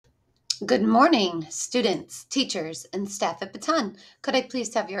Good morning, students, teachers, and staff at Baton. Could I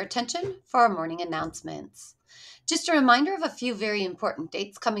please have your attention for our morning announcements? Just a reminder of a few very important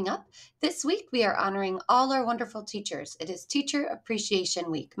dates coming up. This week, we are honoring all our wonderful teachers. It is Teacher Appreciation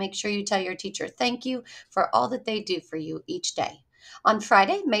Week. Make sure you tell your teacher thank you for all that they do for you each day. On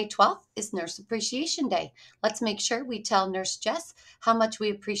Friday, May 12th, is Nurse Appreciation Day. Let's make sure we tell Nurse Jess how much we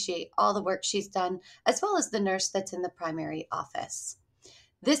appreciate all the work she's done, as well as the nurse that's in the primary office.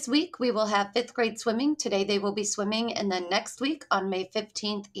 This week, we will have fifth grade swimming. Today, they will be swimming, and then next week on May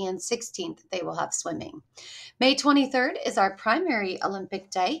 15th and 16th, they will have swimming. May 23rd is our primary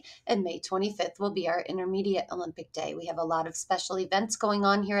Olympic Day, and May 25th will be our intermediate Olympic Day. We have a lot of special events going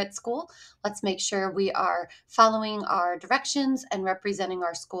on here at school. Let's make sure we are following our directions and representing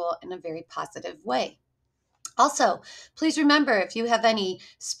our school in a very positive way. Also, please remember if you have any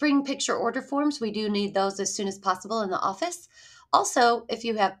spring picture order forms, we do need those as soon as possible in the office. Also, if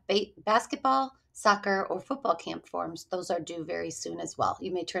you have basketball, soccer, or football camp forms, those are due very soon as well.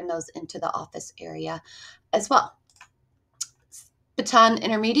 You may turn those into the office area as well. Baton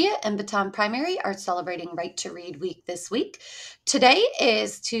Intermediate and Baton Primary are celebrating Right to Read Week this week. Today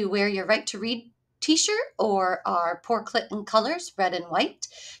is to wear your Right to Read t-shirt or our Port Clinton colors, red and white.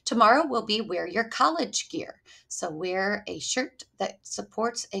 Tomorrow will be wear your college gear. So wear a shirt that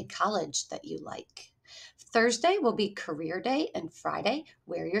supports a college that you like. Thursday will be career day, and Friday,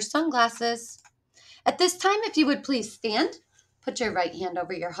 wear your sunglasses. At this time, if you would please stand, put your right hand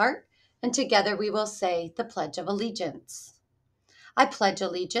over your heart, and together we will say the Pledge of Allegiance. I pledge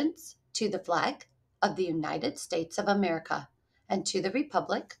allegiance to the flag of the United States of America and to the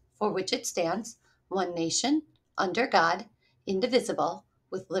republic for which it stands, one nation, under God, indivisible,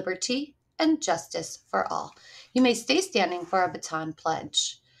 with liberty and justice for all. You may stay standing for our Baton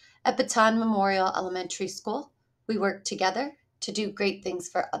Pledge. At Baton Memorial Elementary School, we work together to do great things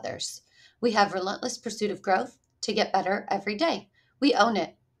for others. We have relentless pursuit of growth to get better every day. We own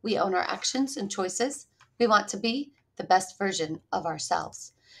it. We own our actions and choices. We want to be the best version of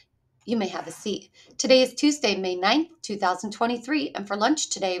ourselves. You may have a seat. Today is Tuesday, May 9th, 2023, and for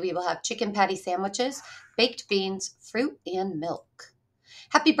lunch today we will have chicken patty sandwiches, baked beans, fruit, and milk.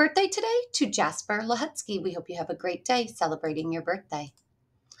 Happy birthday today to Jasper Lahutsky. We hope you have a great day celebrating your birthday.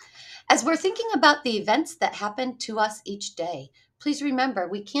 As we're thinking about the events that happen to us each day, please remember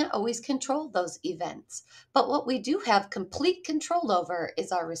we can't always control those events, but what we do have complete control over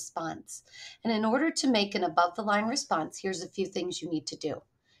is our response. And in order to make an above the line response, here's a few things you need to do.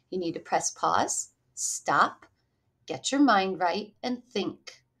 You need to press pause, stop, get your mind right, and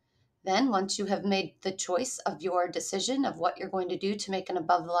think. Then, once you have made the choice of your decision of what you're going to do to make an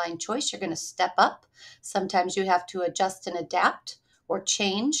above the line choice, you're going to step up. Sometimes you have to adjust and adapt or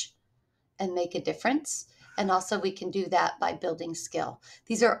change and make a difference. And also we can do that by building skill.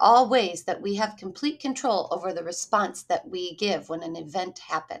 These are all ways that we have complete control over the response that we give when an event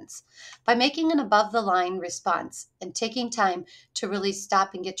happens. By making an above the line response and taking time to really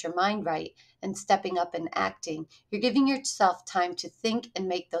stop and get your mind right and stepping up and acting, you're giving yourself time to think and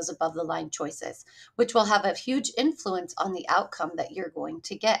make those above the line choices, which will have a huge influence on the outcome that you're going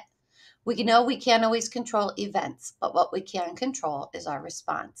to get. We know we can't always control events, but what we can control is our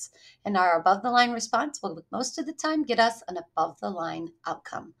response. And our above the line response will most of the time get us an above the line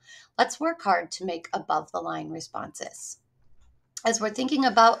outcome. Let's work hard to make above the line responses. As we're thinking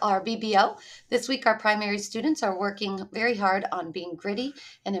about our BBO, this week our primary students are working very hard on being gritty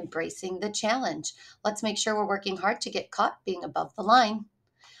and embracing the challenge. Let's make sure we're working hard to get caught being above the line.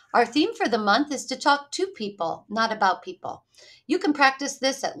 Our theme for the month is to talk to people, not about people. You can practice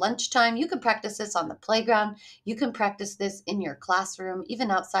this at lunchtime. You can practice this on the playground. You can practice this in your classroom,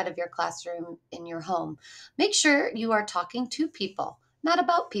 even outside of your classroom in your home. Make sure you are talking to people, not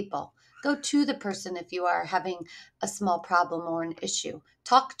about people. Go to the person if you are having a small problem or an issue.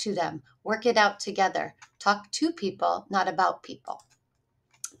 Talk to them. Work it out together. Talk to people, not about people.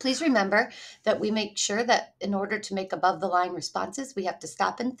 Please remember that we make sure that in order to make above the line responses, we have to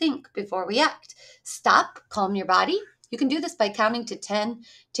stop and think before we act. Stop, calm your body. You can do this by counting to 10,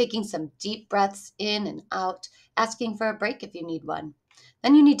 taking some deep breaths in and out, asking for a break if you need one.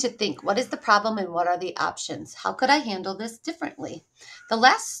 Then you need to think, what is the problem and what are the options? How could I handle this differently? The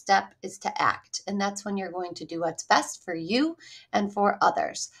last step is to act, and that's when you're going to do what's best for you and for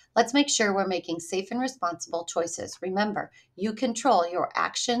others. Let's make sure we're making safe and responsible choices. Remember, you control your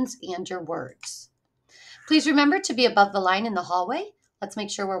actions and your words. Please remember to be above the line in the hallway. Let's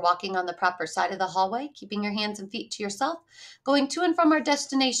make sure we're walking on the proper side of the hallway, keeping your hands and feet to yourself, going to and from our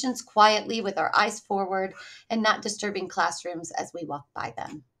destinations quietly with our eyes forward and not disturbing classrooms as we walk by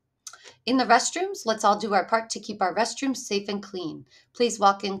them. In the restrooms, let's all do our part to keep our restrooms safe and clean. Please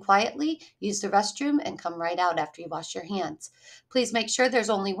walk in quietly, use the restroom, and come right out after you wash your hands. Please make sure there's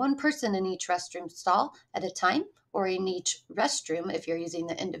only one person in each restroom stall at a time, or in each restroom if you're using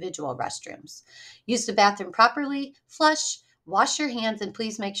the individual restrooms. Use the bathroom properly, flush, wash your hands, and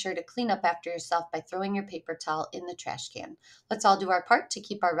please make sure to clean up after yourself by throwing your paper towel in the trash can. Let's all do our part to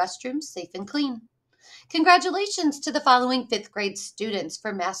keep our restrooms safe and clean. Congratulations to the following fifth grade students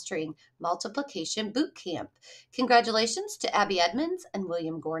for mastering multiplication boot camp. Congratulations to Abby Edmonds and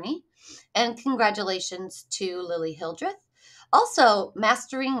William Gorney. And congratulations to Lily Hildreth. Also,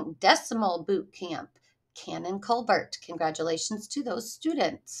 mastering decimal boot camp. Cannon Colbert. Congratulations to those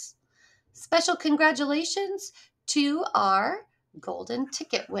students. Special congratulations to our golden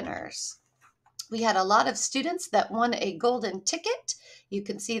ticket winners. We had a lot of students that won a golden ticket. You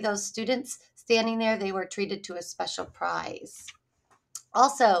can see those students standing there. They were treated to a special prize.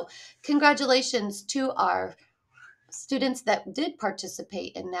 Also, congratulations to our students that did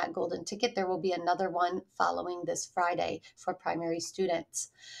participate in that golden ticket. There will be another one following this Friday for primary students.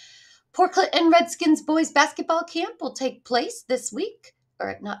 Port Clinton Redskins boys basketball camp will take place this week,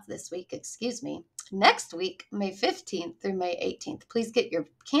 or not this week, excuse me, next week, May 15th through May 18th. Please get your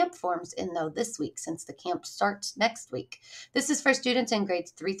camp forms in, though, this week since the camp starts next week. This is for students in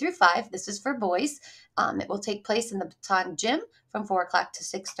grades 3 through 5. This is for boys. It will take place in the Baton Gym from 4 o'clock to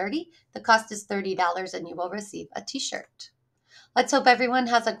 6:30. The cost is $30, and you will receive a t-shirt. Let's hope everyone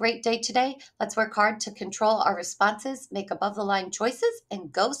has a great day today. Let's work hard to control our responses, make above-the-line choices,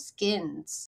 and go Skins!